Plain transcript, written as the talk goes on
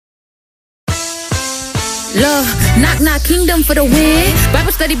Love, knock knock, kingdom for the win.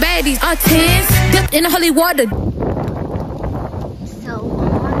 Bible study baddies, all tens, dipped in the holy water. So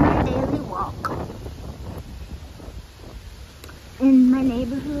on my daily walk in my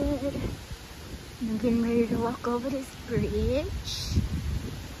neighborhood, I'm getting ready to walk over this bridge.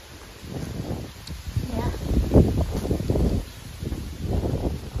 Yeah.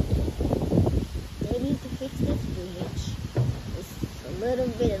 They need to fix this bridge. It's a little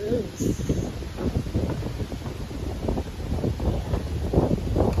bit loose.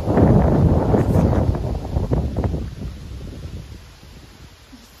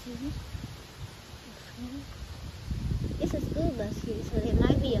 It's a school bus here, so there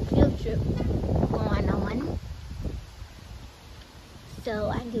might be a field trip going on. So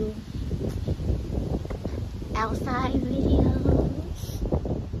I do outside videos.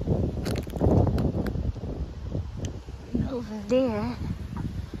 And over there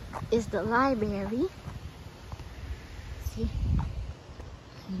is the library. See?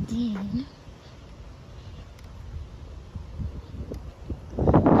 And then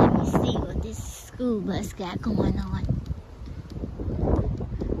let me see what this school bus got going on.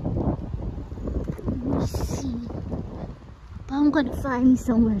 Let me see. But I'm gonna find me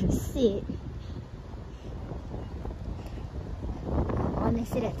somewhere to sit. I'm gonna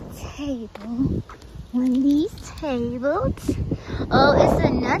sit at the table. One of these tables. Oh, it's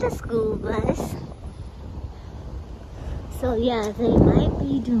another school bus. So yeah, they might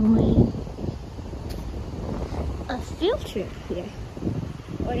be doing a field trip here.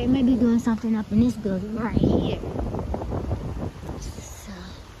 Or they may be doing something up in this building right here. So,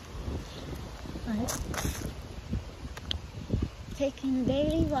 but taking a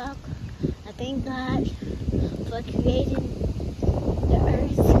daily walk. I thank God for creating the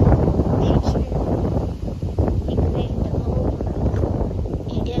earth, nature. He created the whole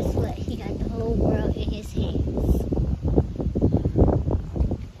world. And guess what? He got the whole world in his hands.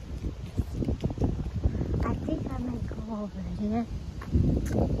 I think I might go over there.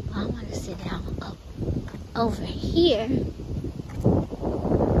 I want to sit down over here.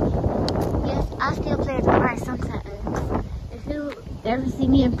 Yes, I still play the part sometimes. If you ever see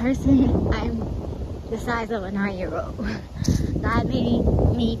me in person, I'm the size of a 9-year-old. God made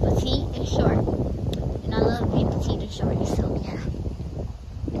me petite and short. And I love being petite and short, so yeah.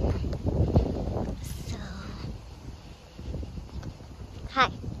 So, hi.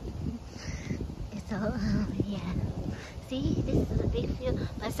 So, yeah. See, this is a big field,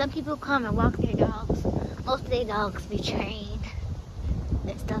 but some people come and walk their dogs. Most of their dogs be trained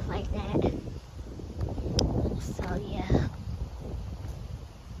and stuff like that. So yeah.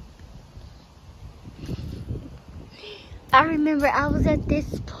 I remember I was at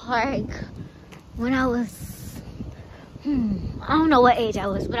this park when I was, I don't know what age I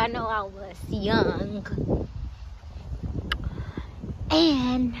was, but I know I was young.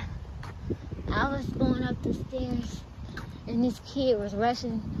 And I was going up the stairs and this kid was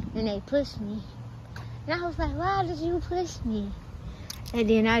rushing and they pushed me. And I was like, why did you push me? And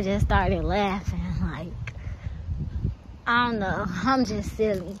then I just started laughing, like, I don't know, I'm just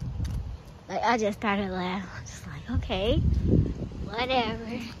silly. Like, I just started laughing, just like, okay,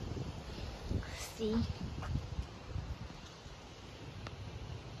 whatever. See?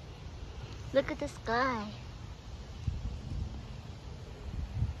 Look at the sky.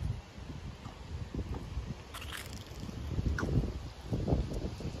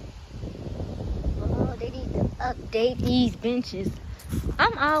 Update these benches.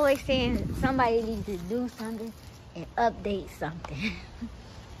 I'm always saying somebody needs to do something and update something.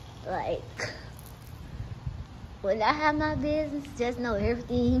 Like, when I have my business, just know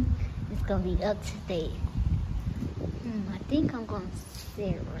everything is gonna be up to date. I think I'm gonna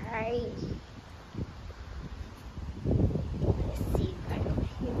sit right. Let's see, right over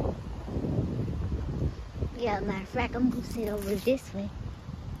here. Yeah, matter of fact, I'm gonna sit over this way.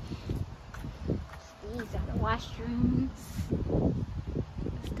 These are the washrooms.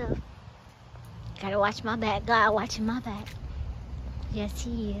 Stuff. Gotta watch my back. God watching my back. Yes,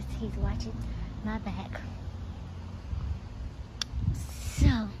 he is. He's watching my back.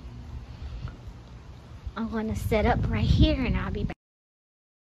 So, I'm gonna set up right here and I'll be back.